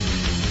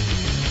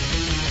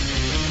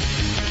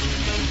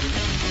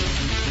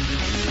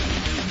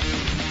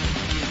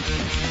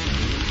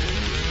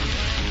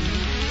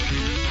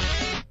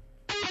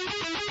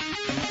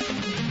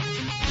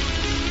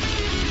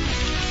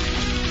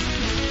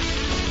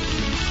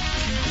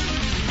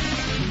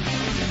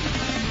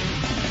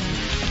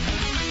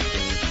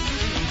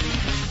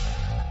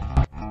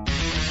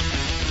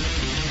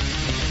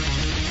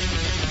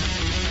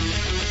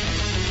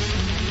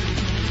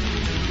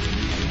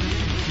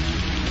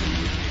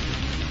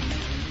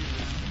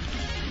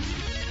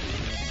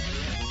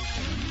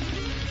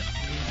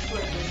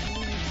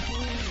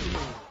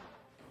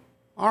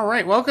All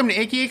right, welcome to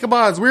Icky,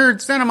 Ichabod's Weird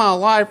Cinema,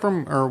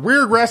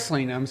 Weird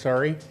Wrestling,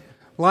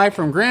 live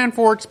from Grand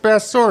Forks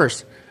Best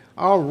Source.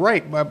 All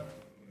right, we're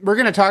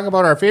going to talk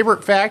about our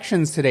favorite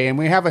factions today, and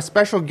we have a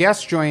special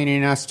guest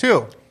joining us,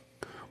 too.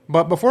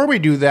 But before we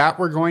do that,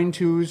 we're going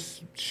to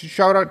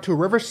shout out to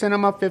River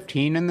Cinema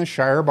 15 and the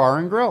Shire Bar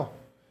and Grill.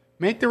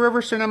 Make the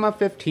River Cinema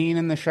 15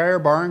 and the Shire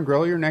Bar and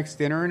Grill your next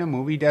dinner and a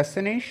movie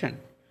destination.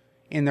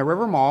 In the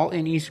River Mall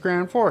in East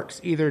Grand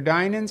Forks, either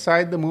dine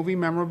inside the movie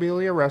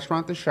memorabilia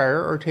restaurant The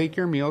Shire or take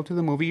your meal to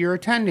the movie you're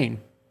attending.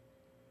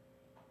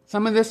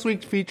 Some of this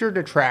week's featured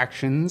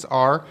attractions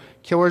are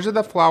Killers of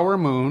the Flower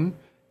Moon,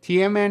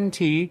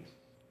 TMNT,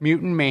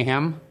 Mutant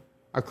Mayhem,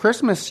 A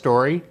Christmas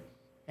Story,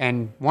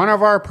 and one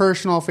of our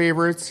personal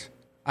favorites,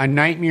 A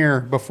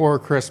Nightmare Before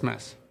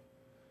Christmas.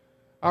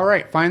 All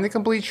right, find the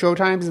complete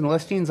showtimes and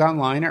listings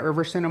online at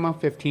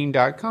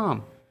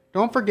rivercinema15.com.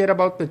 Don't forget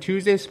about the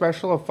Tuesday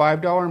special of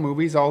 $5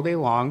 movies all day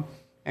long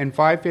and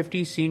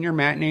 $5.50 senior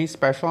matinee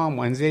special on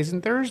Wednesdays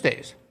and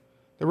Thursdays.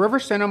 The River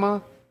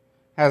Cinema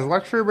has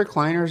luxury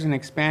recliners and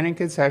expanding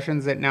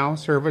concessions that now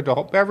serve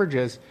adult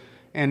beverages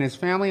and is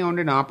family owned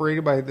and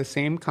operated by the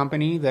same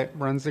company that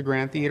runs the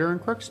Grand Theater in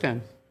Crookston.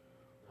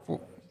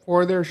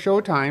 For their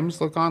showtimes,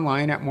 look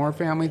online at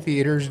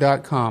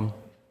morefamilytheaters.com.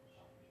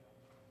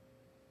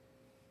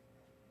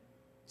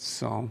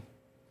 So,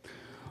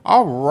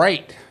 all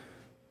right.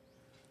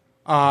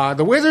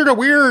 The Wizard of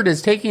Weird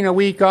is taking a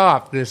week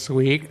off this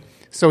week,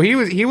 so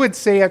he would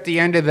say at the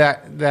end of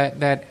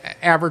that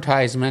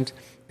advertisement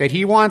that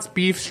he wants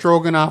beef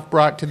stroganoff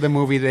brought to the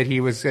movie that he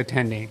was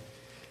attending.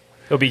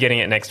 He'll be getting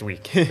it next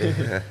week.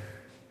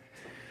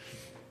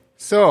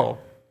 So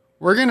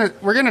we're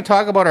gonna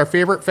talk about our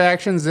favorite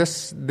factions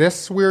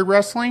this Weird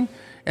Wrestling,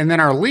 and then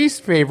our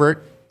least favorite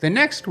the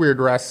next Weird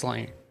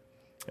Wrestling.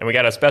 And we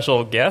got a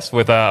special guest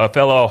with a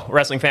fellow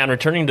wrestling fan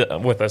returning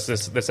with us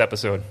this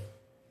episode.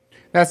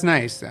 That's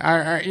nice.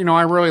 I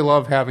really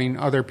love having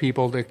other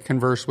people to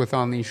converse with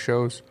on these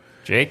shows.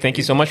 Jake, thank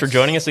you so much for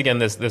joining us again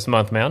this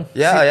month, man.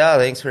 Yeah,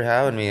 thanks for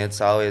having me. It's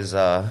always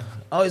a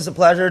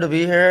pleasure to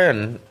be here,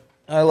 and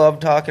I love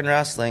talking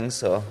wrestling,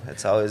 so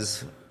it's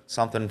always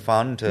something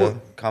fun to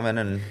come in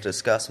and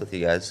discuss with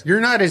you guys.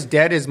 You're not as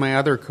dead as my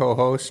other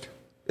co-host.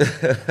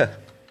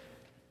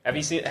 Have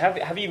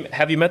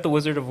you met the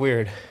Wizard of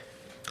Weird?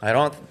 I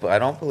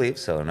don't believe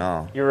so.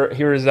 No.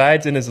 He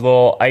resides in his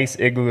little ice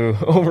igloo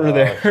over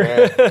there.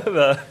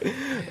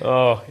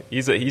 Sure.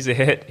 He's a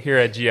hit here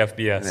at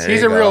GFBS.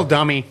 He's a real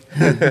dummy.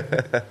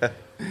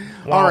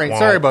 All right,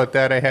 sorry about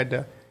that. I had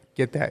to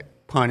get that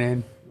pun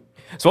in.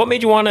 So what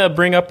made you want to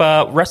bring up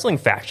wrestling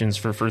factions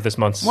for this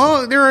month?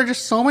 Well, there are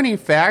just so many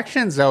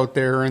factions out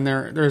there, and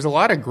there's a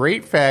lot of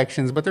great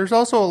factions, but there's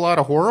also a lot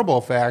of horrible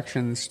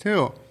factions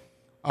too.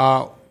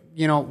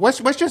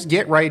 Let's just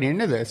get right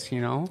into this,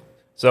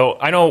 So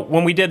I know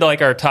when we did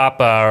our top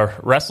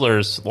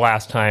wrestlers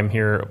last time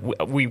here,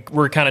 we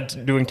were kind of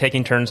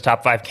taking turns,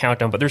 top 5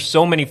 countdown, but there's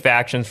so many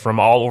factions from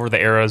all over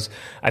the eras.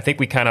 I think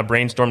we kind of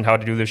brainstormed how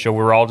to do this show.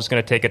 We're all just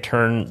going to take a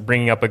turn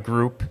bringing up a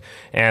group,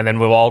 and then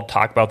we'll all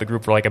talk about the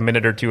group for a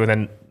minute or two, and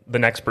then the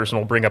next person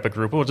will bring up a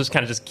group. We'll just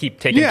kind of keep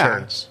taking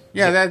turns.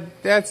 Yeah,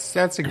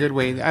 that's a good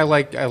way. I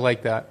like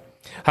that.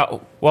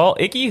 Well,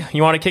 Icky,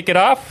 you want to kick it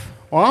off?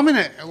 Well, I'm going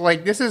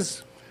to, this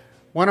is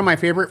one of my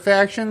favorite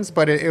factions,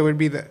 but it would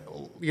be the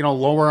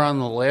lower on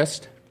the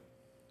list.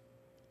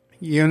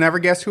 You'll never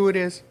guess who it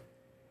is.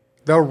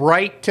 The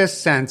Right to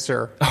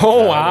Censor.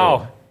 Oh,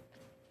 wow.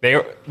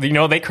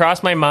 They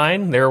crossed my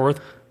mind. They were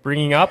worth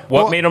bringing up.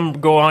 What made them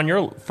go on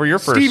your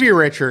first? Stevie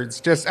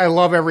Richards. I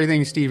love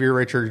everything Stevie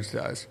Richards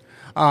does.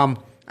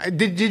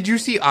 Did you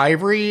see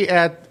Ivory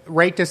at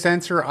Right to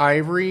Censor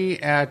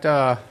Ivory at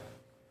the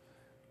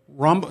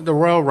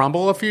Royal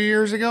Rumble a few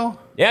years ago?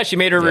 Yeah, she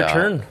made her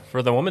return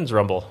for the Women's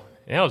Rumble.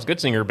 Yeah, it was good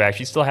seeing her back.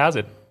 She still has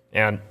it.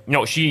 And,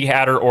 she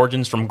had her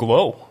origins from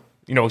Glow.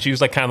 She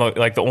was kind of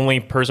the only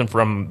person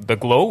from the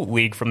Glow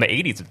League from the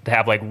 80s to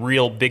have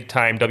real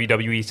big-time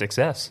WWE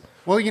success.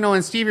 Well,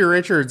 and Stevie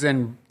Richards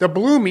and the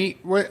Blue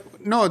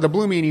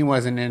Meanie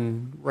wasn't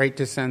in Right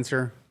to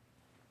Censor.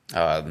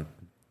 The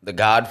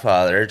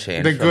Godfather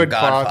changed from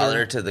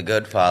Godfather to the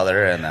Good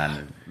Father, and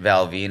then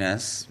Val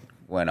Venus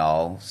went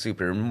all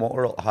super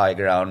moral, high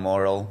ground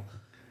moral.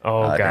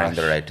 Oh, gosh. During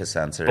the Right to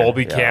Censor. Bull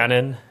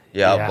Buchanan.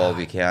 Yeah, Bull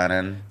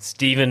Buchanan.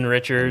 Steven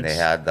Richards. And they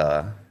had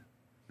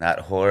that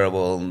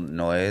horrible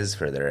noise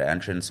for their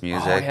entrance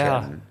music. Oh,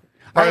 yeah.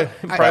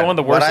 Probably one of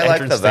the worst entrance things. What I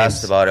liked the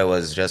best about it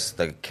was just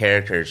the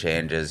character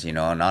changes.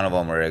 None of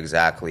them were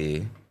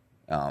exactly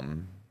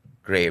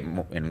great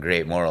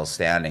moral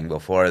standing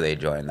before they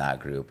joined that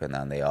group, and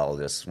then they all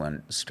just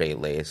went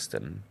straight-laced.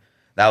 And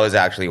that was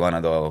actually one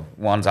of the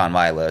ones on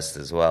my list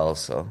as well.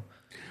 So,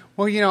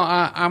 well,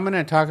 I'm going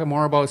to talk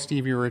more about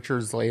Stevie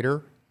Richards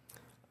later.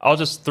 I'll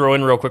just throw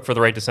in real quick for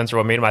the Right to Censor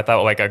what made him, I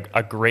thought,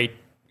 a great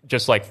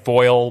just like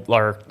foil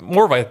or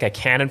more of like a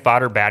cannon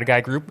fodder bad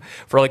guy group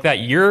for like that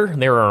year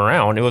they were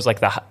around. It was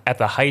like at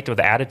the height of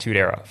the Attitude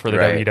Era for the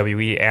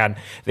WWE, and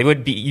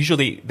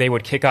they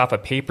would kick off a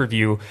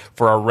pay-per-view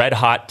for a red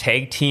hot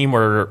tag team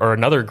or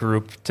another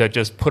group to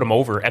just put them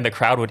over, and the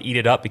crowd would eat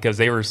it up because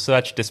they were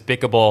such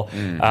despicable,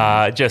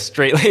 just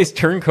straight-laced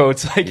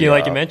turncoats, like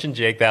you mentioned,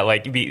 Jake, that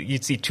like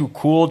you'd see Too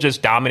Cool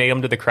just dominate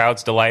them to the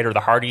crowd's delight, or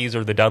the Hardys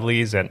or the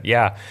Dudleys, and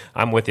yeah,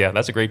 I'm with you.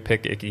 That's a great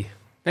pick, Icky.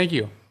 Thank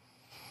you.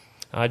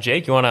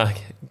 Jake, you want to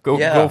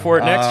go for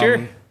it next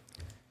year?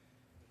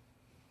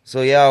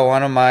 So yeah,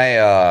 one of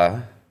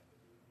my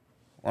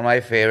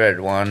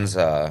favorite ones,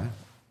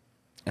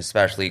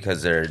 especially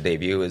because their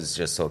debut is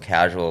just so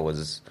casual,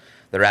 was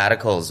the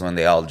Radicals when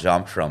they all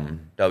jumped from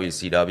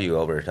WCW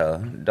over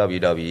to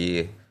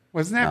WWE.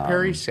 Wasn't that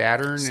Perry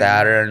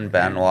Saturn?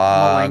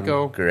 Benoit,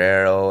 Malenko?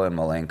 Guerrero, and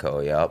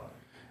Malenko. Yep.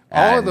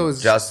 All of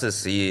those, just to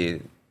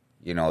see,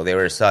 they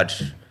were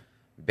such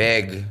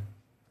big,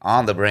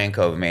 on the brink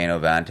of main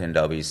event in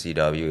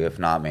WCW, if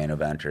not main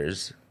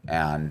eventers.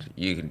 And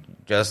you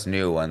just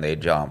knew when they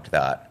jumped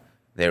that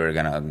they were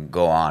going to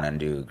go on and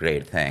do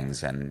great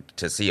things. And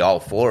to see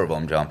all four of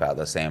them jump at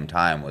the same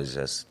time was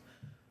just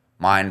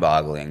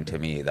mind-boggling to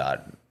me,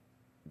 that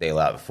they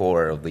let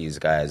four of these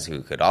guys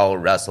who could all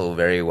wrestle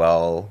very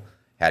well,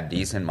 had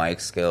decent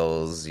mic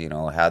skills,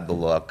 had the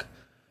look,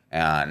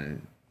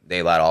 and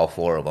they let all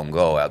four of them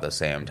go at the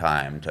same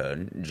time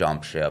to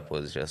jump ship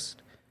was just...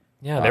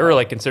 Yeah, they were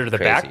like considered the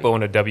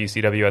backbone of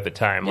WCW at the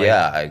time. Like,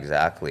 yeah,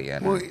 exactly.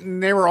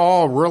 And they were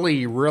all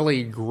really,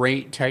 really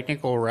great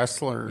technical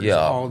wrestlers. Yeah.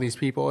 All these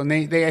people, and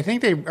I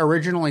think they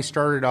originally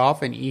started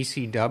off in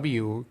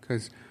ECW,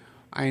 because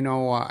I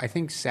know I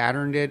think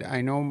Saturn did.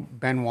 I know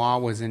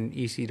Benoit was in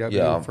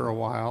ECW for a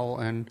while,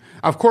 and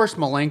of course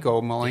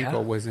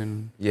Malenko was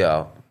in.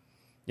 Yeah,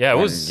 it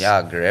was.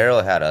 Yeah,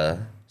 Guerrero had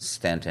a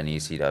stint in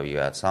ECW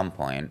at some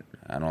point.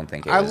 I don't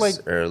think it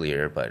was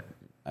earlier, but.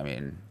 I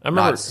mean,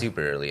 not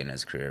super early in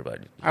his career,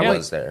 but he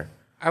was there.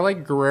 I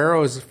like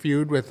Guerrero's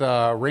feud with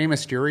Rey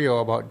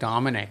Mysterio about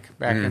Dominic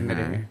back in the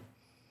day.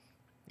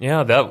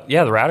 Yeah,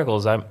 the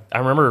Radicals. I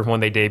remember when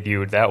they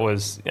debuted. That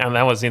was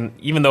in,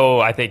 even though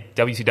I think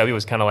WCW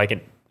was kind of like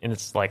in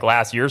its like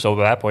last year or so.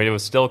 At that point, it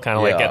was still kind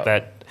of like at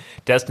that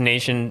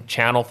destination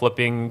channel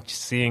flipping,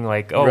 seeing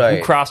like who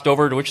crossed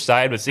over to which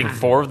side, but seeing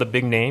four of the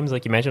big names,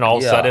 like you mentioned, all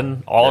of a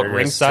sudden all at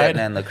ringside,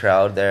 sitting in the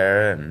crowd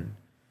there, and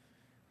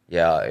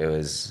it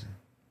was.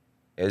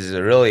 It was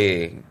a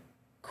really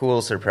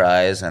cool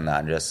surprise, and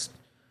that just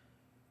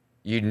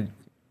you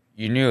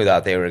knew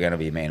that they were going to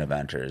be main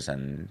eventers,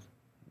 and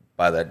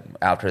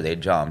after they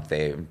jumped,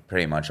 they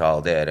pretty much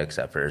all did,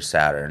 except for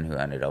Saturn, who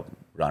ended up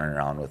running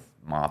around with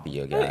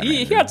Moppy again.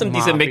 He had some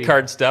decent mid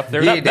card stuff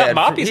there. That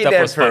Moppy stuff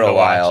was for fun a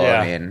while. To watch,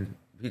 yeah. I mean,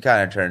 he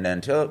kind of turned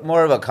into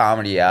more of a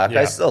comedy act.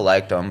 I still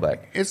liked him,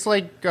 but it's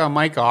like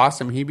Mike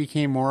Awesome. He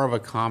became more of a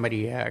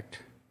comedy act.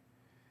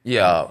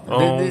 Yeah,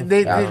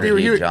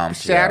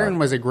 Saturn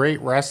was a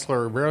great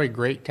wrestler, really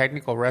great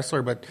technical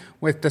wrestler, but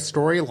with the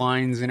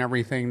storylines and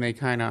everything, they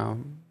kind of,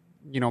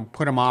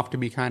 put him off to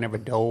be kind of a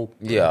dope.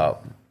 Yeah.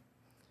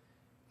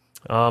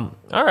 All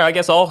right, I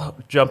guess I'll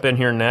jump in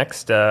here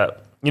next.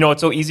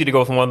 It's so easy to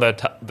go from one of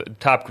the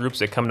top groups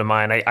that come to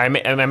mind. I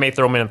may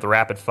throw them in at the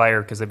rapid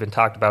fire because they've been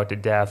talked about to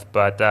death,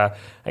 but I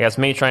guess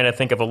me trying to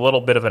think of a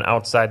little bit of an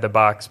outside the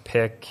box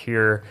pick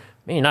here.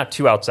 Maybe not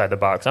too outside the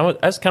box. I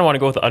just kind of want to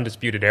go with the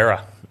Undisputed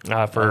Era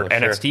for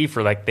NXT.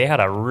 For like, they had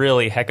a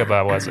really heck of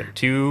a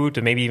 2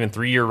 to maybe even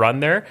 3 year run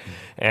there,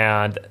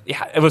 and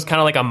it was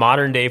kind of like a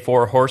modern day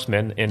Four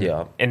Horsemen in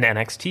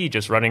NXT,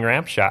 just running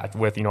ramp shot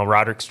with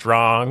Roderick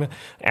Strong,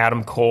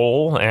 Adam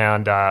Cole,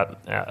 and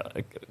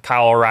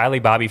Kyle O'Reilly,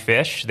 Bobby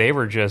Fish. They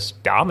were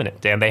just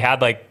dominant, and they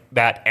had like.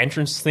 That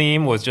entrance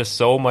theme was just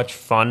so much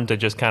fun to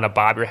just kind of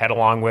bob your head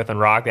along with and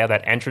rock. They had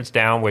that entrance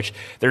down, which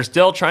they're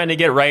still trying to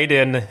get right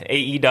in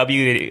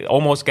AEW. They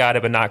almost got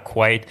it, but not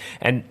quite.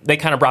 And they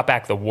kind of brought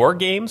back the War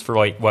Games for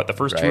the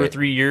first 2 or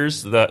 3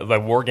 years.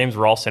 The War Games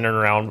were all centered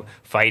around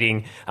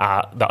fighting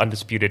the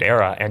Undisputed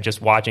Era, and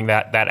just watching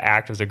that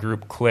act as a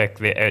group click.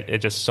 It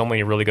just so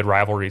many really good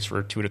rivalries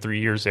for 2 to 3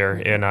 years there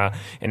in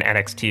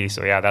NXT.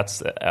 So yeah,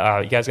 that's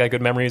you guys got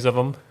good memories of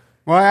them.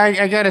 Well,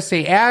 I gotta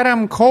say,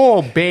 Adam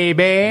Cole,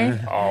 baby.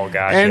 Oh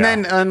gosh, and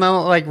then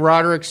like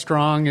Roderick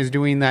Strong is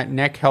doing that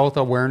Neck Health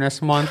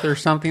Awareness Month or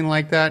something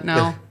like that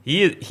now.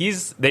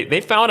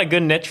 They found a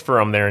good niche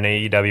for him there in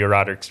AEW.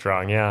 Roderick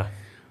Strong, yeah.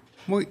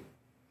 Well,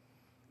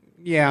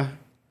 yeah,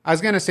 I was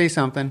gonna say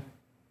something,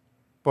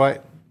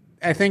 but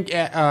I think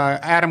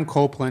Adam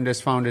Copeland has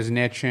found his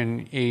niche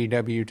in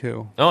AEW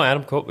too. Oh,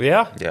 Adam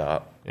Copeland,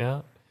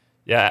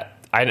 yeah.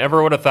 I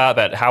never would have thought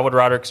that. How would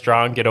Roderick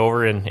Strong get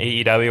over in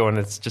AEW when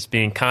it's just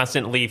being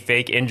constantly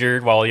fake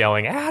injured while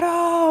yelling,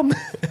 Adam?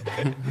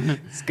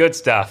 It's good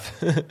stuff.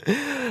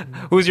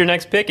 Who's your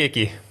next pick,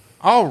 Icky?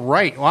 All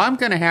right. Well, I'm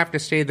going to have to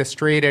say the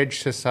Straight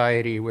Edge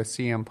Society with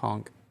CM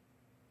Punk.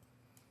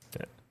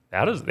 They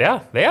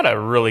had a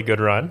really good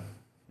run.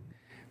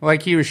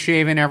 Like he was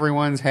shaving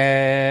everyone's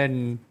head,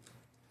 and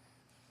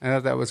I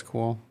thought that was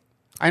cool.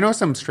 I know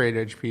some straight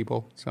edge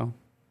people, so.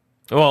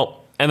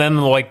 Well, and then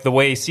like the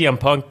way CM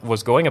Punk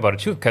was going about it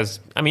too, because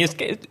I mean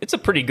it's a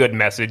pretty good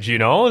message,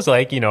 It's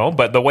like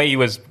but the way he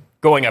was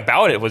going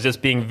about it was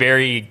just being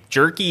very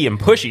jerky and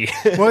pushy.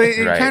 Well,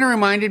 it Right. kind of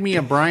reminded me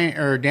of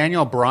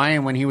Daniel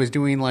Bryan when he was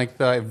doing like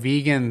the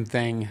vegan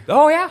thing.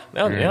 Oh yeah,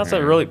 it's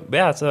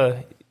it's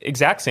a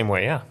exact same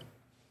way, yeah.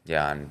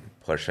 Yeah, and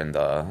pushing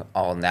the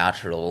all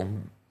natural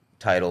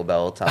title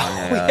belt on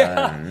you.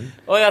 And,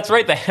 Oh, that's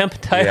right, the hemp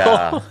title.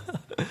 yeah.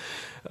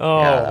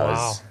 Oh Yeah, that wow.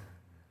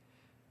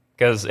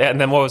 was- And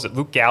then what was it?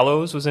 Luke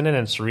Gallows was in it,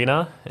 and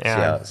Serena. And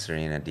Yeah,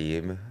 Serena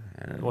Deeb.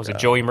 And, was it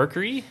Joey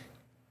Mercury?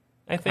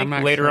 I think I'm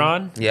not later sure.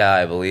 on. Yeah,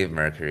 I believe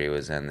Mercury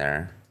was in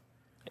there.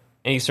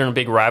 Any certain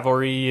big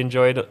rivalry you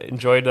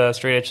enjoyed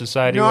Straight Edge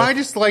Society? No, with? I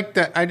just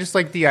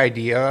like the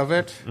idea of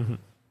it.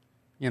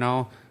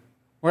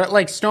 Where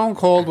like Stone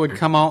Cold would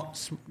come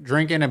out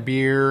drinking a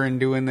beer and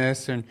doing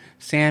this, and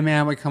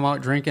Sandman would come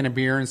out drinking a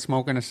beer and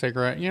smoking a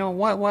cigarette.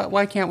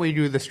 Why can't we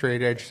do the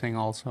straight edge thing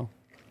also?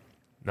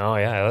 No,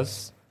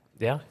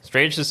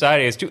 Straight Edge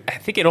Society is too. I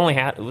think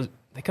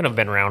they could have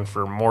been around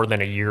for more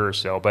than a year or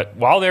so. But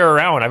while they were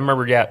around, I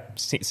remember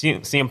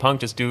CM Punk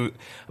just do. I'm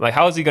like,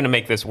 how is he going to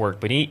make this work?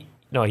 But he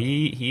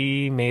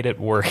made it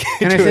work.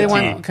 Can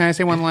I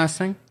say one last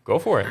thing? Go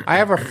for it. I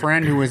have a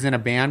friend who was in a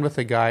band with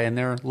a guy, and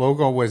their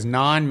logo was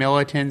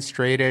non-militant,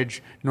 straight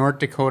edge, North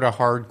Dakota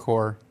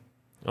hardcore.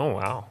 Oh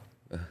wow,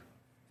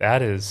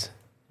 that is.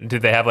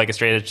 Did they have like a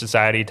Straight Edge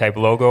Society type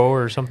logo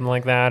or something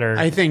like that? Or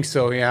I think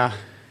so. Yeah.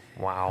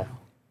 wow.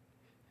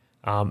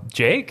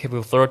 Jake,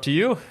 we'll throw it to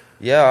you.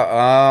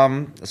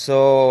 Yeah,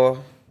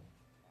 so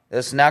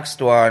this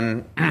next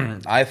one,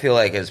 I feel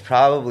like is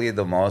probably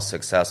the most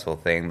successful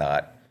thing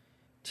that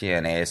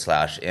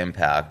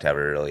TNA/Impact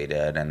ever really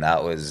did, and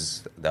that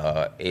was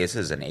the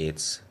Aces and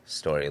Eights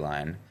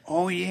storyline.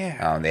 Oh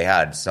yeah. They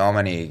had so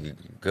many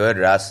good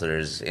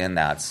wrestlers in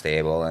that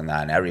stable, and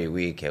then every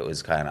week it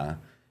was kind of,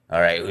 all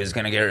right, who's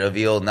going to get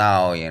revealed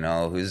now?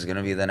 Who's going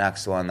to be the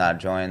next one that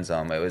joins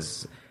them? It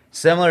was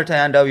similar to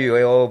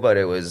NWO, but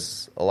it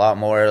was a lot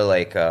more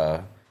like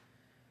a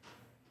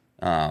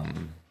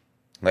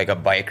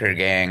biker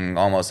gang,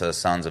 almost a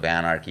Sons of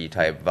Anarchy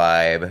type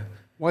vibe.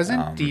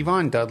 Wasn't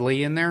Devon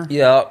Dudley in there?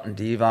 Yep,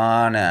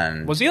 Devon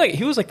and Was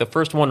he was like the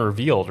first one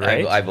revealed,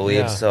 right? I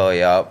believe so.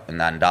 Yep,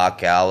 and then Doc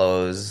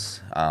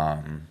Gallows,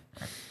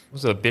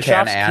 Was it Ken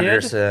Bischoff's kid?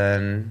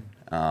 Anderson.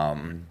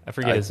 I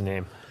forget his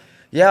name.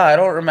 Yeah, I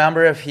don't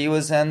remember if he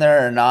was in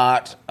there or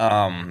not.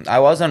 I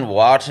wasn't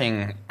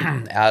watching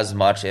as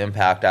much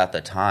Impact at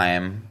the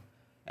time,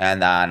 and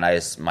then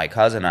my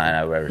cousin and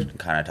I were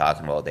kind of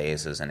talking about the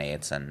Aces and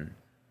Eights, and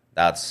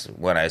that's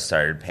when I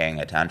started paying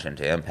attention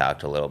to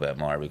Impact a little bit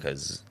more,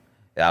 because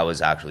that was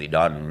actually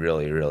done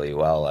really, really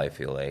well, I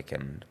feel like.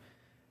 And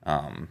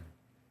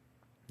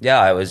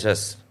it was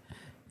just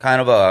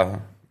kind of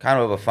a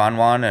fun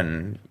one,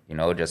 and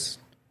just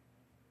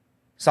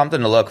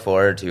something to look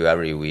forward to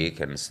every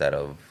week instead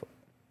of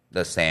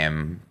the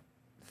same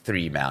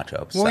 3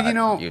 matchups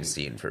that you've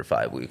seen for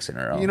 5 weeks in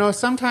a row.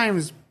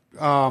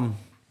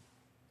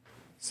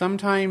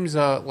 Sometimes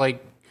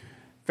like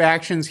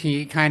factions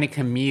can kind of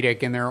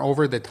comedic and they're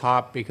over the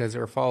top because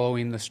they're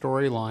following the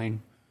storyline,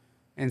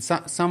 and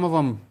some of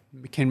them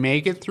can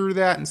make it through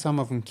that and some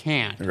of them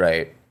can't.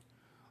 Right.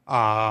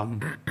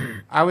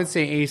 I would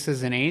say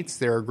Aces and Eights,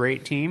 they're a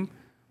great team,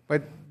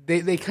 but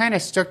they kind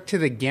of stuck to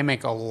the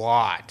gimmick a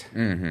lot.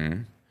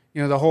 Mm-hmm.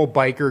 The whole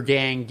biker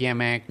gang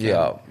gimmick.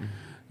 Yeah.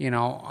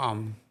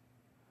 I'm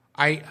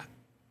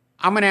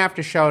going to have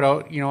to shout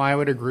out, I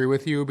would agree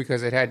with you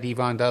because it had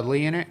Devon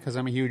Dudley in it because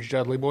I'm a huge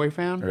Dudley Boy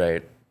fan.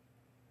 Right.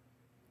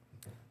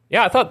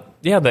 Yeah, I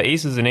thought, the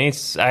Aces and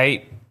Eights,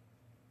 that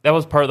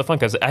was part of the fun,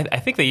 because I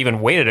think they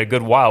even waited a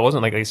good while. It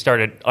wasn't like they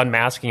started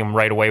unmasking them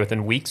right away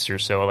within weeks or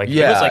so. It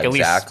was like at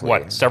least,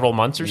 several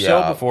months or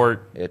so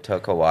before. It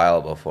took a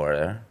while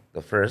before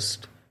the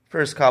first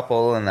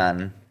couple, and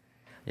then,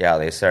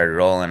 they started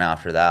rolling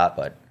after that.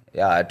 But,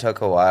 it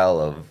took a while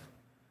of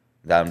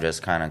them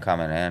just kind of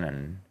coming in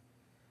and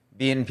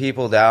beating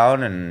people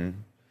down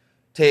and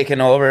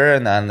taking over,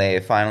 and then they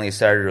finally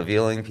started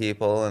revealing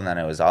people, and then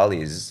it was all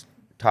these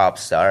top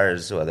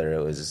stars, whether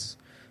it was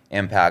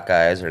Impact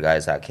guys or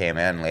guys that came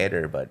in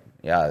later. But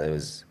it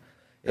was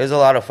a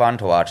lot of fun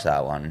to watch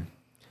that one.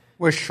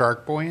 Was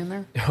Shark Boy in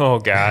there? Oh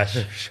gosh,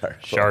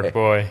 Shark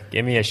Boy,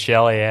 give me a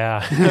shell,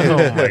 yeah.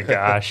 Oh my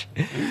gosh,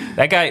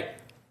 that guy.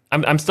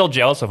 I'm still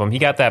jealous of him. He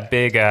got that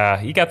big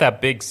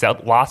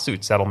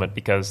lawsuit settlement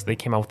because they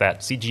came out with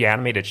that CG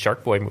animated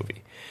Shark Boy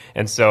movie.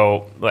 And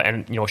so,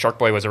 Shark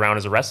Boy was around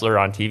as a wrestler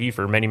on TV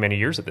for many, many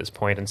years at this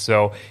point. And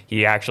so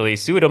he actually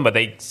sued him, but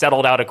they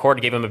settled out of court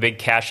and gave him a big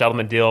cash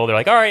settlement deal. They're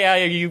like, all right,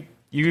 yeah,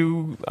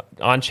 you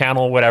on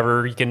channel,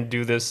 whatever, you can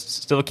do this,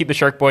 still keep the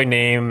Shark Boy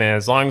name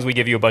as long as we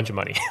give you a bunch of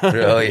money.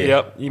 Really?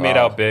 Yep, he made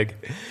out big.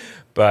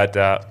 But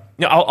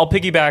I'll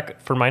piggyback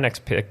for my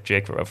next pick,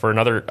 Jake, for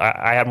another.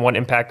 I had one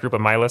Impact group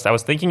on my list. I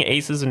was thinking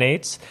Aces and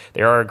Eights.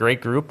 They are a great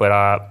group,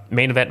 but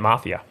Main Event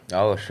Mafia.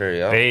 Oh, sure,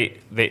 yeah.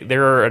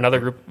 They're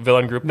another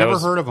villain group. Never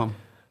heard of them.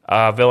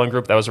 villain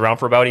group that was around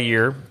for about a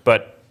year,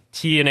 but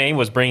TNA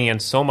was bringing in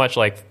so much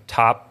like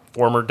top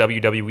former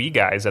WWE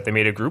guys that they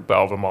made a group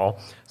out of them all.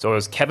 So it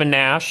was Kevin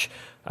Nash,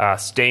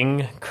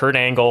 Sting, Kurt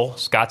Angle,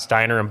 Scott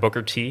Steiner, and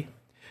Booker T.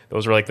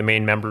 Those were like the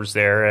main members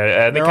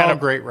there. They're all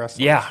great wrestlers.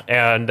 Yeah,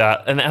 and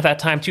at that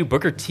time too,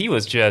 Booker T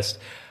was just,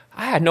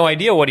 I had no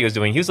idea what he was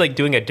doing. He was like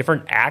doing a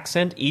different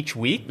accent each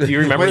week. Do you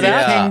remember Was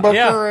that? he King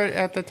Booker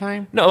at the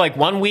time? No, like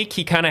one week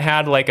he kind of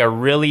had like a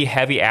really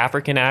heavy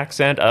African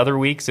accent. Other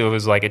weeks it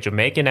was like a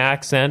Jamaican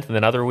accent, and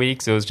then other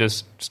weeks it was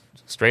just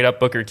straight up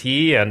Booker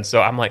T. And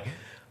so I'm like,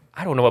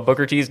 I don't know what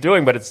Booker T is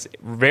doing, but it's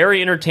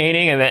very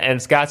entertaining. And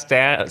Scott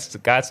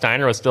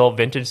Steiner was still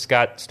vintage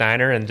Scott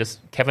Steiner, and just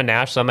Kevin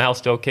Nash somehow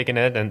still kicking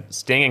it, and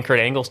Sting and Kurt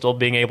Angle still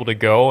being able to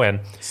go. And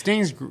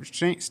Sting's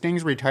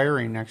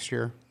retiring next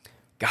year.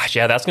 Gosh,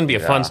 yeah, that's going to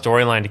be a fun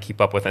storyline to keep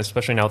up with,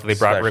 especially now that they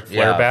brought Ric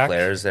Flair back.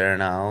 Flair's there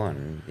now,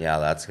 and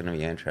that's going to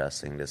be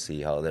interesting to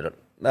see how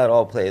that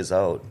all plays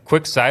out.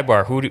 Quick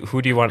sidebar: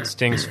 who do you want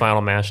Sting's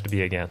final match to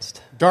be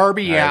against?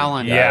 Darby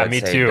Allin. Yeah, I would me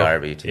say too.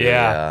 Darby too.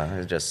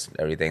 Yeah. Just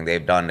everything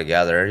they've done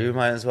together. You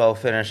might as well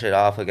finish it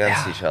off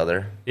against each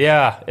other.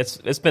 Yeah,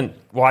 it's been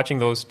watching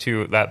those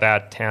two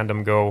that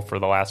tandem go for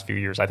the last few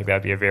years. I think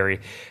that'd be a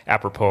very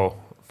apropos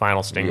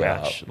final Sting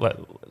match.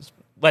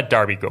 Let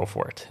Darby go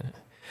for it.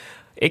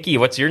 Icky,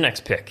 what's your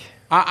next pick?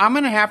 I'm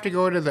going to have to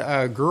go to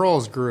the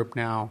girls group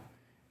now.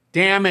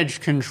 Damage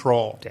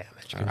Control.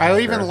 I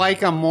even like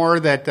them more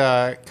that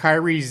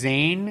Kairi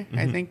Sane,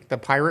 I think, the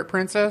Pirate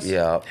Princess.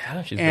 Yeah.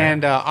 She's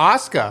and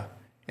Asuka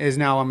is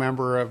now a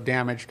member of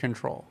Damage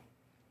Control.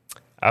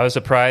 I was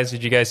surprised.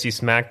 Did you guys see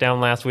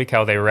SmackDown last week?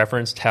 How they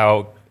referenced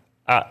how,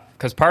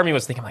 because part of me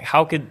was thinking, like,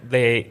 how could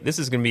they? This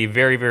is going to be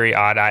very, very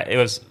odd. It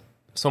was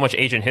so much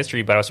ancient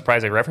history, but I was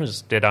surprised they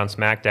referenced it on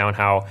SmackDown.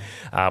 How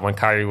when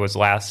Kairi was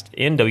last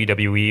in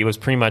WWE, it was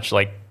pretty much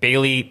like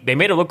Bayley. They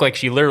made it look like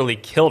she literally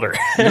killed her,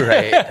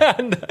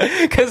 Right?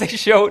 Because they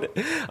showed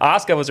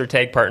Asuka was her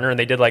tag partner, and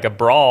they did like a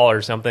brawl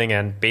or something,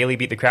 and Bayley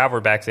beat the crowd over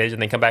backstage,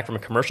 and they come back from a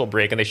commercial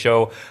break, and they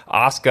show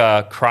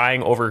Asuka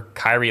crying over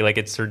Kairi like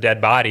it's her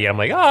dead body. I'm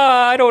like,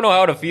 I don't know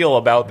how to feel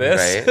about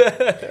this.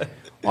 Right?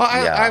 Well,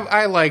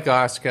 I like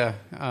Asuka.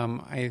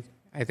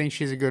 I think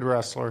she's a good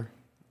wrestler.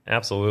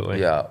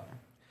 Absolutely. Yeah.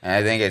 And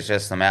I think it's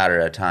just a matter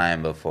of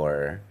time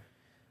before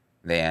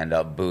they end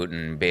up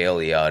booting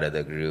Bayley out of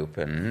the group,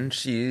 and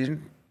she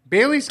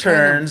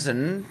turns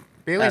and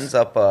ends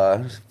up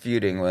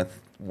feuding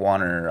with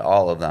one or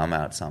all of them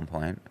at some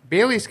point.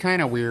 Bayley's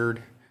kind of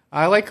weird.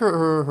 I like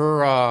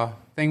her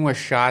thing with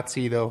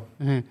Shotzi, though.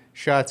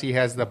 Shotzi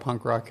has the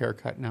punk rock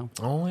haircut now.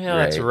 Oh, yeah,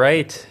 that's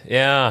right.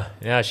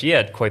 Yeah, she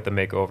had quite the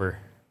makeover.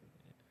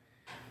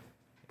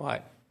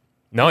 But...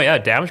 No, yeah,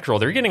 Damage Control.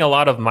 They're getting a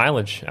lot of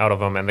mileage out of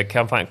them, and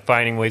they're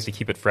finding ways to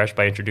keep it fresh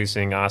by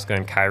introducing Asuka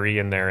and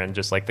Kairi in there, and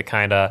just like the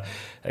kind of,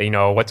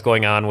 what's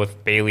going on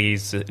with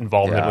Bayley's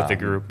involvement with the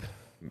group.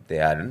 They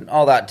had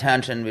all that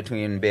tension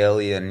between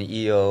Bayley and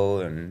Io,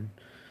 and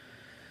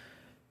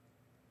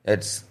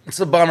it's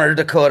a bummer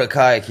Dakota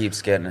Kai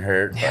keeps getting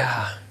hurt.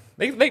 Yeah,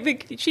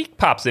 she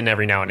pops in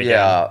every now and again.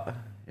 Yeah,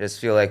 I just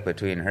feel like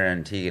between her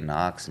and Tegan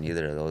Nox,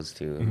 neither of those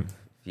two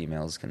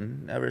females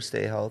can ever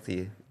stay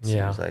healthy. It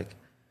seems like.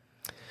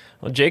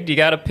 Well, Jake, do you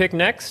got a pick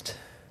next?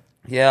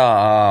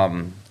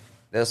 Yeah,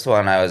 this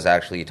one I was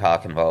actually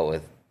talking about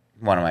with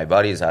one of my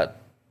buddies at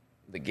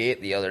the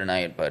gate the other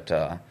night, but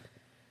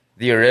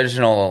the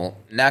original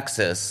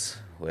Nexus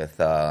with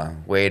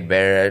Wade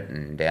Barrett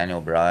and Daniel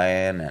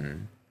Bryan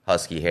and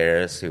Husky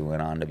Harris, who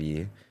went on to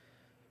be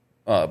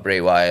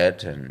Bray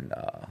Wyatt and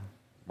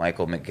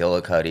Michael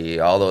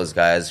McGillicuddy, all those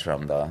guys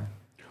from the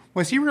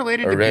Was he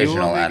related to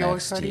original Beulah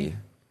NXT. McGillicuddy?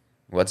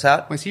 What's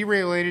that? Was he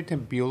related to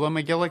Beulah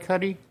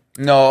McGillicuddy?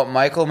 No,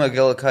 Michael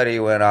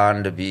McGillicuddy went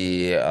on to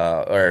be,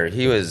 or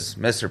he was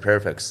Mr.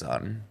 Perfect's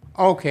son.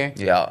 Okay.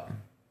 Yeah.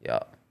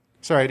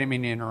 Sorry, I didn't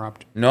mean to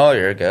interrupt. No,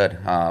 you're good.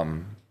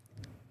 A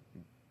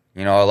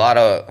lot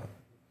of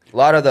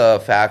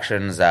the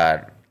factions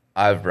that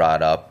I've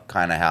brought up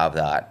kind of have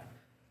that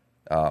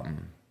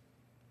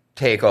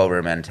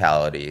takeover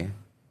mentality,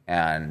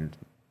 and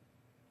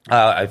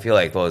I feel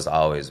like those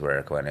always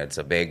work when it's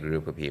a big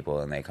group of people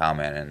and they come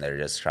in and they're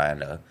just trying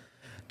to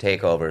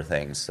take over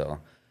things. So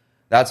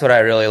that's what I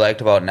really liked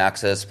about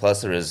Nexus.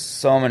 Plus, there was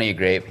so many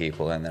great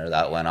people in there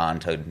that went on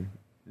to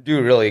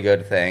do really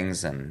good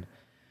things. And,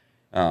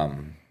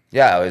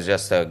 it was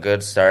just a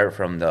good start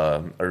from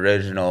the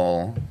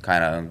original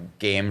kind of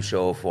game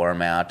show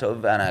format of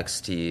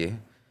NXT.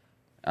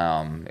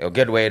 A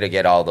good way to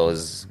get all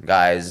those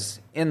guys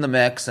in the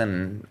mix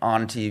and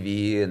on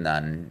TV, and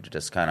then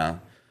just kind of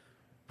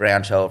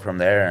branch out from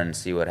there and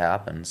see what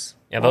happens.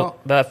 Yeah,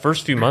 the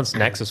first few months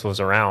Nexus was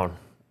around.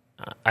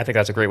 I think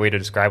that's a great way to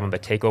describe them, the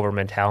takeover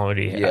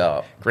mentality.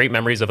 Yeah. Great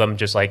memories of them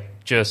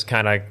just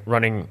kind of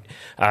running,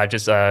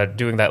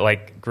 doing that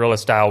like guerrilla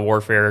style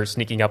warfare,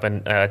 sneaking up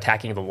and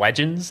attacking the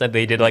legends. And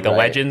they did like a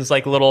legends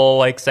like little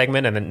like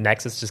segment, and then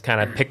Nexus just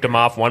kind of picked them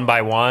off one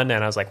by one.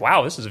 And I was like,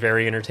 wow, this is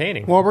very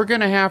entertaining. Well, we're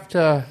going to have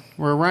to,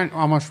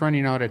 almost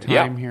running out of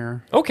time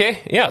here. Okay,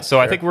 yeah. So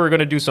I think we're going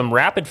to do some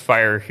rapid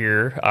fire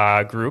here,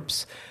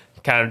 groups.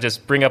 Kind of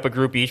just bring up a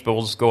group each, but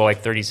we'll just go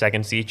like 30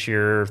 seconds each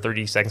here,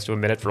 30 seconds to a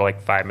minute for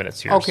like 5 minutes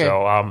here. Okay.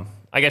 So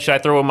I guess should I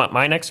throw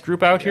my next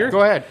group out here?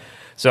 Go ahead.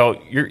 So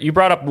you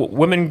brought up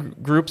women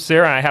groups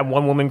there, and I have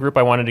one woman group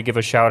I wanted to give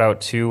a shout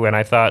out to, and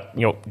I thought,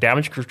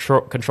 Damage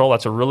Control,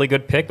 that's a really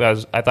good pick.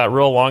 I thought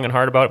real long and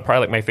hard about it.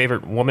 Probably like my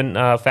favorite woman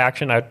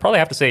faction, I'd probably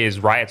have to say is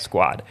Riot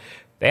Squad.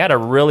 They had a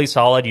really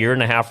solid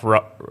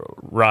 1.5-year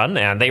run,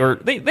 and they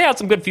had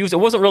some good feuds.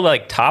 It wasn't really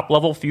like top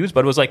level feuds,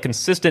 but it was like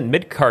consistent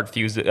mid card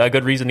feuds. A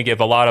good reason to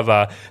give a lot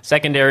of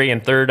secondary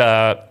and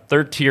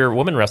third tier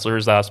women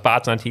wrestlers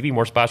spots on TV,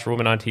 more spots for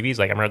women on TV.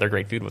 Like I remember their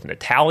great feud with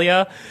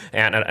Natalia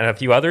and a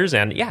few others,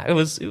 and yeah, it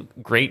was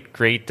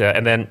great.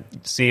 And then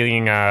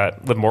seeing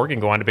Liv Morgan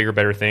go on to bigger,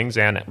 better things,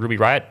 and Ruby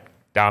Riott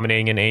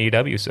dominating in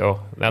AEW.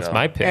 So that's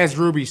my pick. As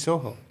Ruby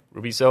Soho.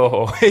 Ruby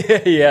Soho,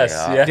 yes.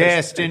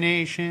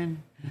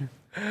 Destination.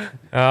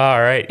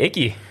 All right,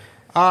 Icky.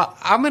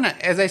 I'm gonna,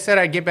 as I said,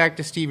 I get back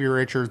to Stevie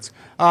Richards.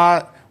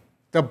 The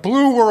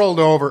Blue World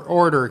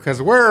Order,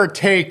 because we're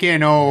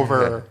taking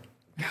over.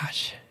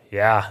 Gosh,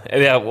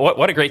 yeah.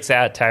 What a great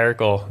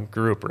satirical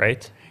group,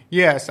 right?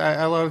 Yes,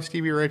 I love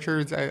Stevie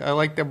Richards. I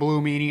like the Blue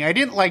meaning. I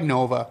didn't like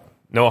Nova.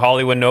 No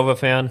Hollywood Nova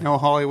fan. No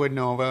Hollywood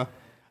Nova.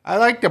 I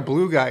like the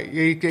blue guy.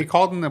 They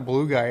called him the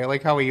blue guy. I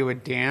like how he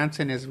would dance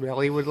and his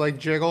belly would like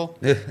jiggle.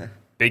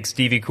 Big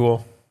Stevie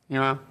cool.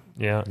 Yeah.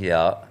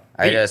 Yeah.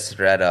 I just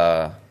read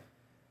a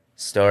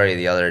story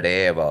the other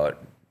day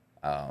about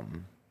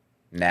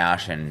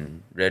Nash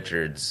and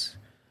Richards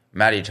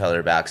met each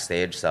other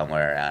backstage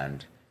somewhere,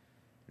 and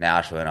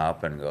Nash went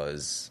up and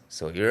goes,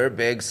 "So you're a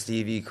big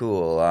Stevie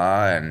Cool,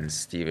 huh?" And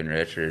Steven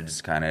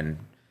Richards kind of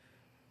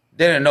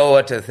didn't know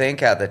what to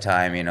think at the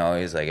time.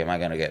 He's like, "Am I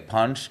going to get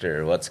punched,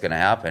 or what's going to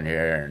happen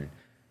here?" And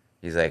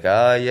he's like,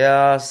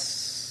 yeah,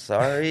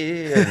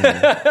 sorry." And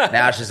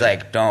Nash is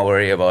like, "Don't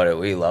worry about it.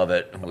 We love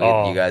it.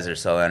 You guys are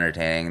so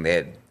entertaining."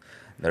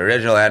 The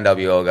original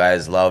NWO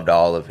guys loved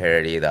all the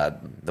parody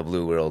that the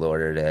Blue World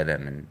Order did,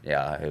 and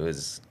yeah, it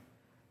was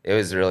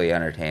really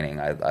entertaining.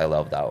 I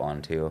love that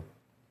one too.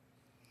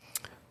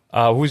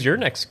 Who's your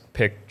next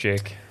pick,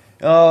 Jake?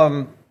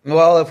 Well,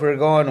 if we're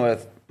going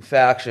with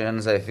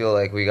factions, I feel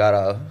like we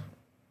gotta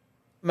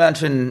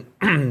mention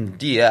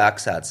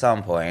DX at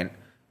some point.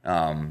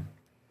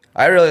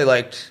 I really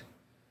liked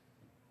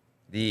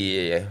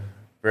the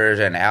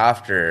version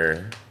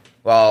after.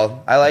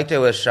 Well, I liked it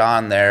with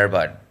Sean there,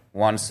 but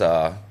once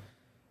the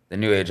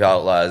New Age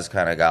Outlaws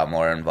kind of got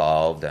more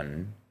involved,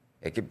 and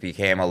it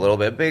became a little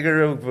bit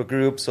bigger of a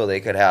group, so they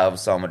could have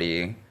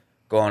somebody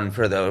going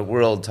for the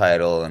world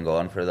title and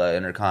going for the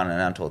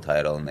intercontinental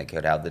title, and they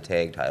could have the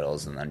tag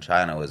titles, and then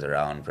China was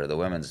around for the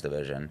women's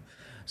division.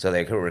 So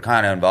they were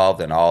kind of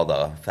involved in all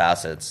the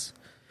facets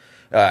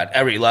at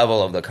every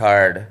level of the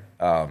card.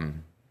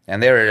 And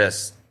they were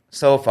just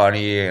so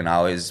funny and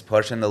always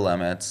pushing the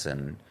limits,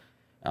 and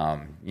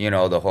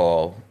the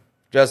whole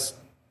just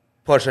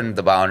pushing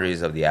the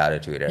boundaries of the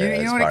Attitude Era.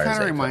 You know what it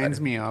kind of reminds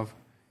me of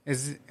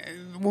is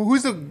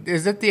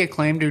it the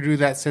Acclaimed who do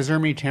that Scissor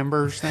Me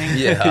Timbers thing?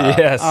 Yeah.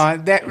 Yes.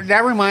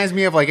 That reminds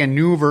me of like a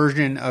new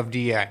version of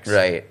DX.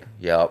 Right.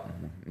 Yep.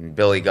 And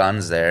Billy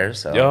Gunn's there.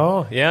 So.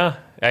 Oh yeah.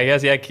 I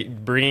guess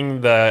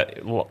bringing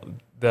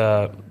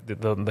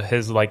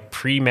his like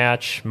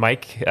pre-match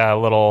mic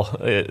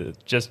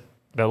just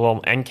the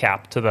little end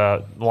cap to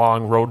the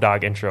long Road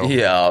Dogg intro.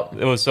 Yeah.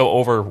 It was so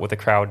over with the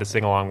crowd to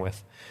sing along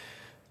with.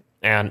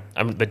 And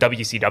the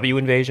WCW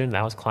invasion,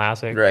 that was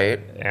classic. Right.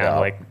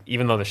 And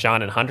even though the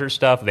Shawn and Hunter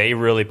stuff, they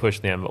really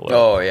pushed the envelope.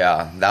 Oh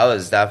yeah, that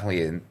was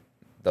definitely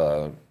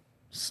the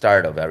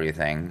start of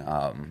everything.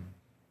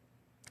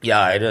 Yeah,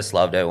 I just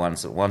loved it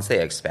once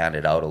they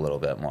expanded out a little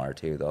bit more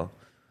too, though.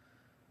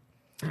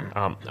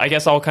 I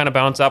guess I'll kind of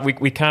bounce up.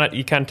 You kind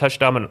of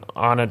touched on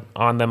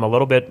them a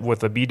little bit with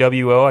the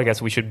BWO. I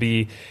guess we should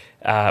be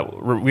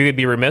we would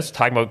be remiss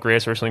talking about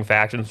greatest wrestling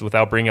factions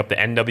without bringing up the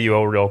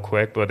NWO real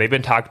quick. But they've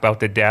been talked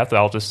about to death.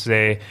 I'll just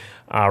say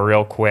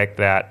real quick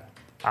that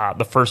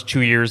the first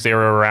 2 years they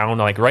were around,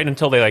 like right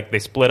until they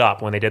split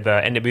up when they did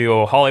the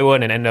NWO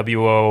Hollywood and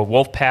NWO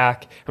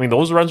Wolfpack. I mean,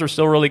 those runs were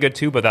still really good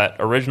too. But that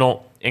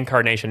original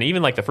incarnation,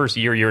 even like the first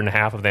year and a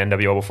half of the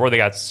NWO before they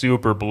got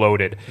super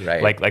bloated,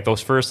 right? Like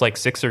those first like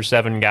 6 or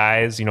 7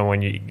 guys,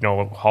 when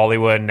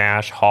Hollywood,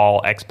 Nash,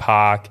 Hall,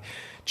 X-Pac,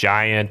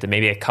 Giant, and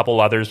maybe a couple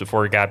others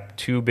before it got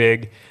too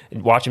big.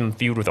 And watching them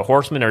feud with the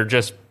Horsemen or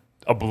just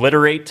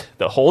obliterate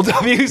the whole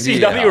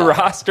WCW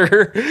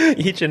roster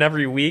each and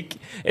every week.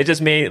 It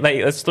just made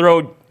let's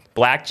throw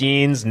black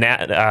jeans,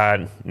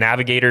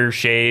 navigator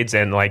shades,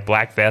 and like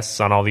black vests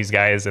on all these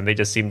guys, and they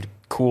just seemed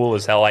cool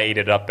as hell. I ate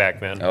it up back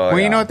then.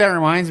 You know what that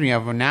reminds me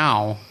of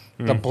now?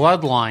 The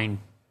Bloodline.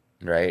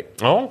 right?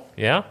 Oh,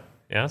 yeah.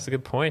 Yeah, that's a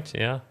good point.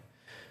 Yeah.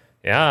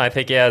 Yeah, I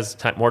think as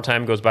more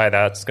time goes by,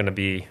 that's going to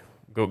be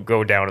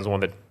go down as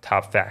one of the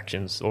top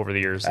factions over the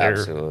years.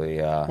 Absolutely,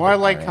 yeah. Well, I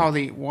like how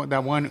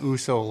that one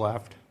Uso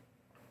left.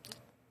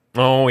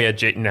 Oh, yeah,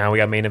 Jay, now we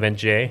got main event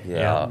Jay.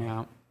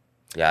 Yeah.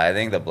 Yeah, I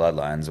think the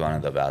Bloodline's one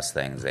of the best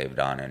things they've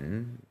done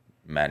in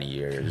many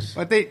years.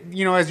 But they,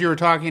 as you were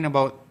talking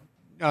about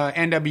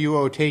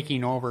NWO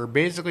taking over,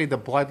 basically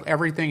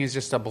everything is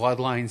just a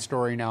Bloodline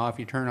story now. If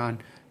you turn on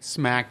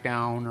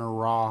SmackDown or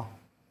Raw.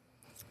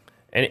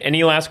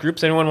 Any last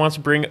groups anyone wants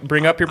to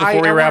bring up here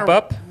before we wrap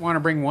up? I want to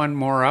bring one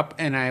more up,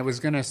 and I was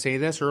going to say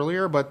this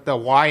earlier, but the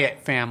Wyatt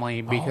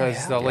family,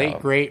 because the late,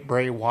 great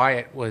Bray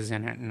Wyatt was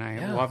in it, and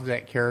I loved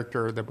that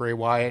character, the Bray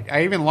Wyatt.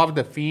 I even loved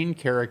the Fiend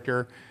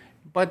character,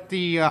 but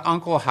the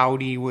Uncle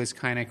Howdy was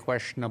kind of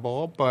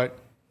questionable, but...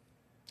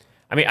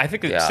 I mean, I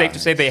think it's safe to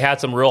say they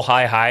had some real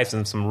high highs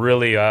and some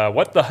really,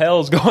 what the hell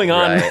is going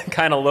on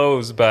kind of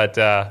lows, but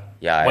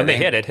when they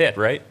hit, it hit,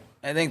 right?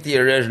 I think the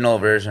original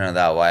version of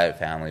that Wyatt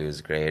family was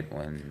great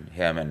when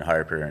him and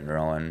Harper and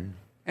Rowan.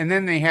 And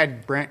then they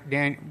had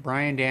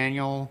Brian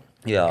Daniel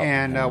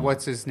and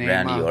what's his name?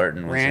 Randy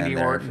Orton was Randy in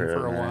there Orton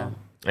for a minute. while.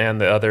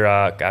 And the other,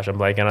 I'm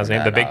blanking on his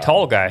name, the big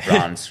tall guy.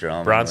 Braun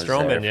Strowman Braun was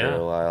Strowman, there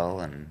for a while.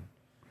 And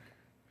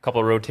a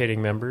couple of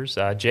rotating members.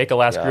 Jake, a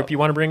last group you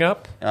want to bring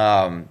up?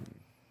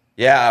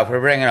 Yeah, if we're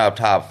bringing up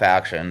top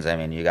factions, I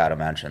mean, you got to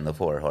mention the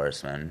Four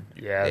Horsemen.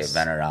 Yes.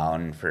 They've been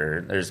around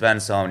there's been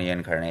so many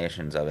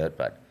incarnations of it,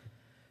 but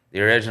the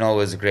original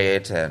was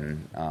great,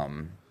 and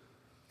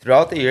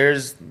throughout the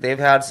years, they've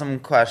had some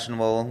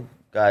questionable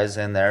guys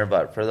in there,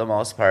 but for the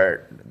most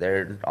part,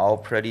 they're all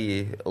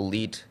pretty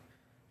elite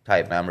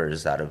type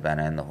members that have been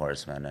in the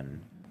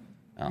Horsemen.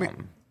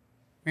 And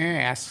may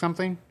I ask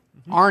something?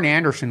 Arn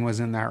Anderson was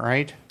in that,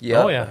 right?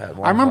 Yeah. Oh, yeah.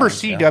 I remember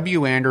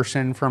C.W.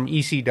 Anderson from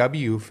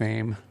ECW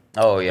fame.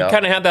 Oh, yeah. He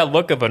kind of had that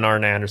look of an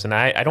Arn Anderson.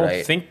 I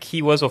don't think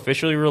he was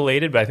officially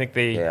related, but I think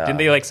they didn't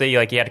they say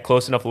he had a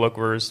close enough look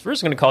where we're just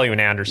going to call you an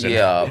Anderson.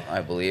 Yeah,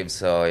 I believe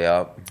so.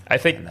 Yeah. I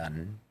think. And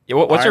then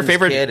what's your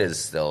favorite? Kid is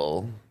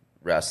still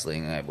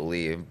wrestling, I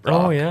believe.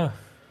 Brock. Oh yeah,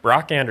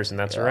 Brock Anderson.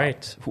 That's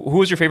right. Who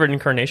was your favorite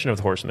incarnation of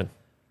the Horsemen?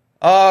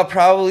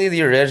 Probably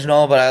the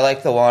original, but I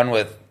like the one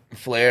with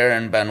Flair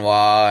and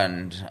Benoit,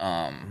 and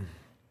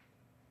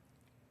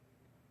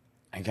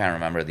I can't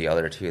remember the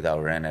other two that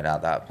were in it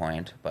at that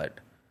point, but.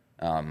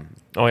 Mongo?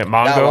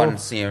 That one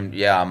seemed,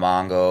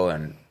 Mongo,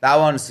 and that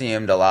one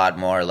seemed a lot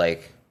more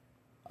like,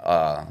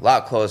 a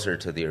lot closer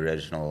to the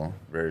original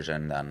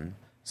version than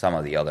some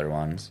of the other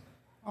ones.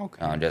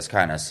 Okay. Just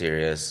kind of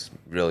serious,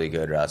 really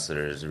good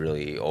wrestlers,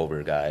 really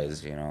over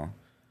guys,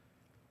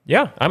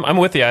 Yeah, I'm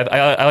with you.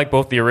 I like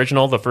both the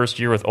original, the first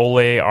year with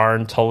Ole,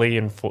 Arn, Tully,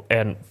 and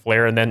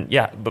Flair, and then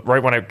but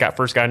right when I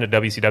first got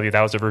into WCW,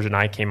 that was the version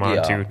I came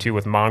on to too,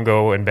 with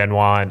Mongo and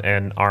Benoit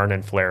and Arn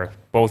and Flair,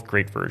 both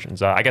great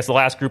versions. I guess the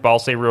last group I'll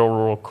say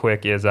real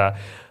quick is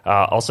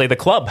I'll say the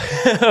Club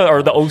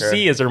or the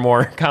OC as they're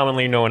more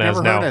commonly known as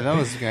now. Never heard of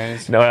those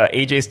guys. No,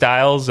 AJ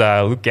Styles,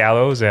 Luke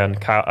Gallows, and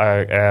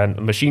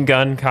Machine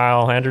Gun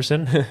Kyle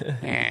Anderson.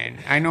 And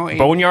I know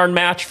Boneyard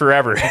match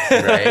forever.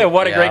 Right,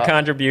 What a great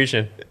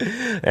contribution!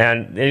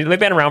 And they've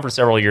been around for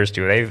several years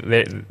too.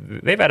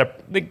 They've had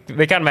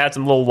they kind of had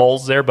some little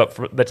lulls there, but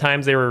for the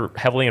times they were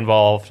heavily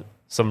involved,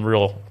 some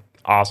real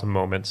awesome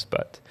moments.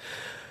 But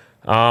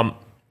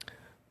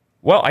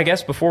well, I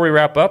guess before we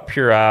wrap up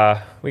here,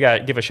 we got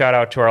to give a shout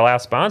out to our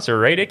last sponsor,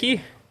 right,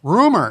 Icky?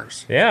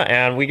 Rumors. Yeah,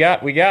 and we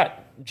got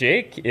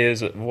Jake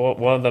is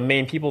one of the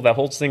main people that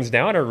holds things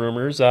down at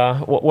Rumors.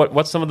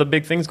 What's some of the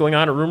big things going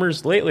on at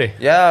Rumors lately?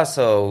 Yeah,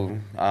 so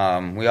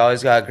we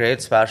always got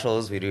great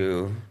specials. We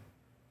do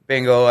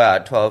bingo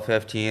at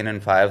 12:15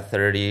 and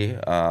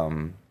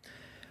 5:30.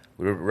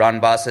 We run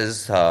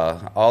buses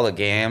to all the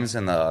games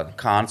and the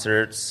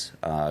concerts.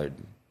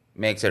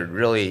 Makes it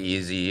really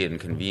easy and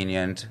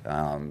convenient.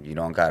 You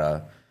don't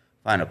gotta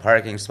find a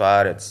parking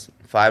spot. It's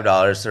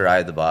 $5 to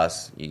ride the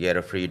bus. You get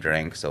a free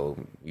drink, so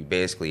you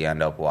basically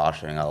end up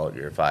washing out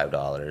your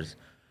 $5.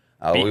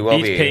 We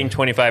will be paying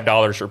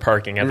 $25 for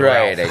parking at the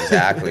right, Ralph.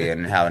 exactly,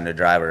 and having to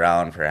drive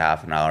around for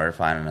half an hour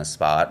finding a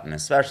spot. And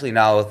especially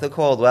now with the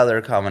cold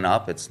weather coming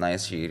up, it's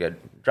nice you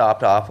get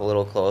dropped off a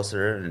little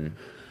closer. And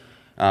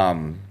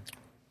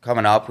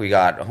coming up, we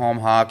got home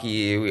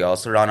hockey. We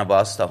also run a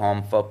bus to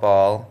home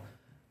football.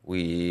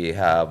 We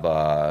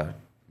have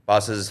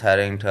buses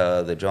heading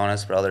to the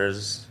Jonas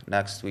Brothers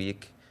next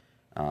week.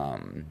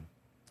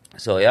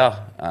 So yeah,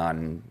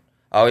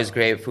 always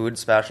great food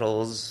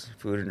specials,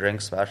 food and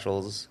drink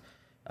specials.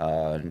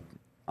 On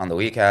the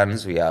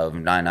weekends, we have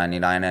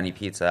 $9.99 any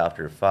pizza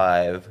after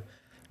 5,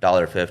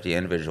 $1.50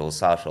 individual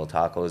social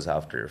tacos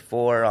after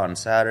 4 on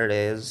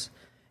Saturdays,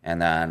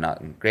 and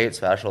then great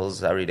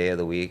specials every day of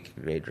the week,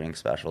 great drink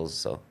specials.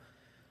 So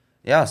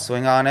yeah,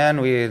 swing on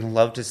in. We'd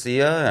love to see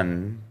you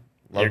and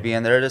love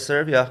being there to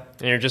serve you.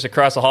 And you're just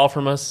across the hall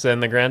from us in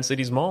the Grand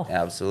Cities Mall.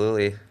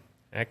 Absolutely.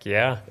 Heck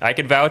yeah. I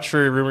could vouch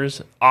for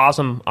Rumors.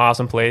 Awesome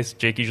place.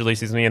 Jake usually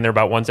sees me in there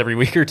about once every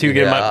week or two,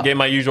 getting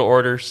my usual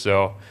orders.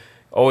 So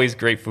Always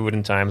great food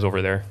and times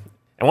over there.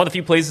 And one of the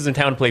few places in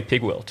town to play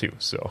pig wheel, too.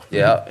 So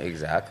Yeah,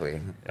 exactly.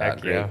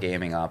 Heck Great yeah.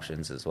 gaming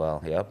options as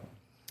well. Yep.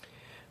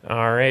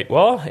 All right.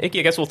 Well, Icky,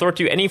 I guess we'll throw it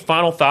to you. Any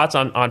final thoughts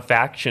on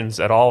factions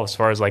at all, as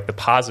far as like the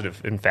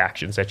positive in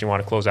factions that you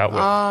want to close out with?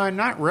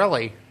 Not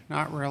really.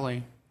 Not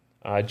really.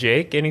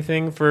 Jake,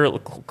 anything for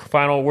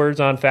final words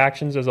on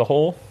factions as a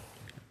whole?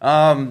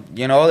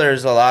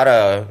 There's a lot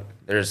of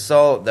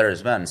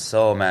there's been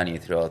so many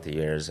throughout the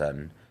years,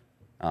 and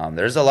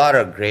there's a lot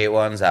of great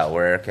ones at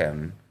work,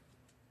 and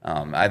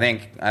I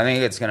think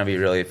it's going to be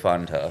really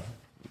fun to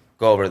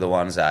go over the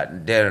ones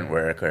that didn't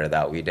work or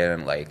that we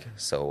didn't like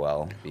so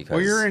well. Because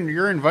Well,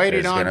 you're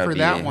invited on for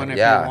that one if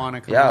you want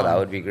to come Yeah, on. that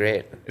would be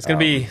great. It's gonna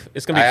be.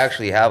 I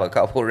actually have a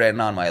couple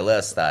written on my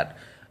list that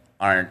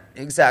aren't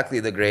exactly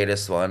the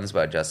greatest ones,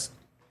 but just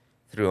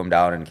threw them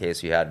down in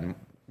case we had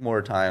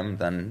more time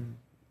than,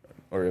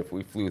 or if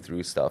we flew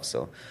through stuff.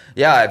 So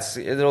yeah,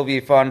 it'll be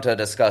fun to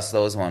discuss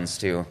those ones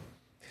too.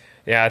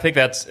 Yeah, I think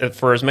that's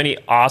for as many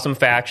awesome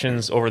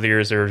factions over the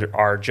years. There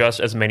are just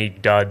as many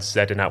duds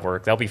that did not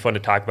work. That'll be fun to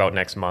talk about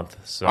next month.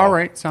 So, All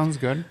right, sounds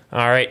good.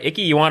 All right,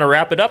 Icky, you want to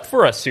wrap it up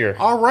for us here?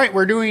 All right,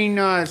 we're doing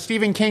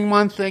Stephen King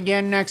month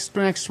again next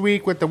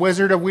week with The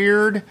Wizard of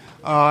Weird,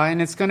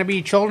 and it's going to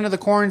be Children of the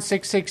Corn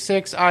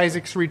 666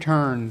 Isaac's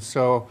Return.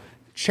 So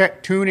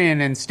tune in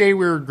and stay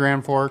weird,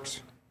 Grand Forks.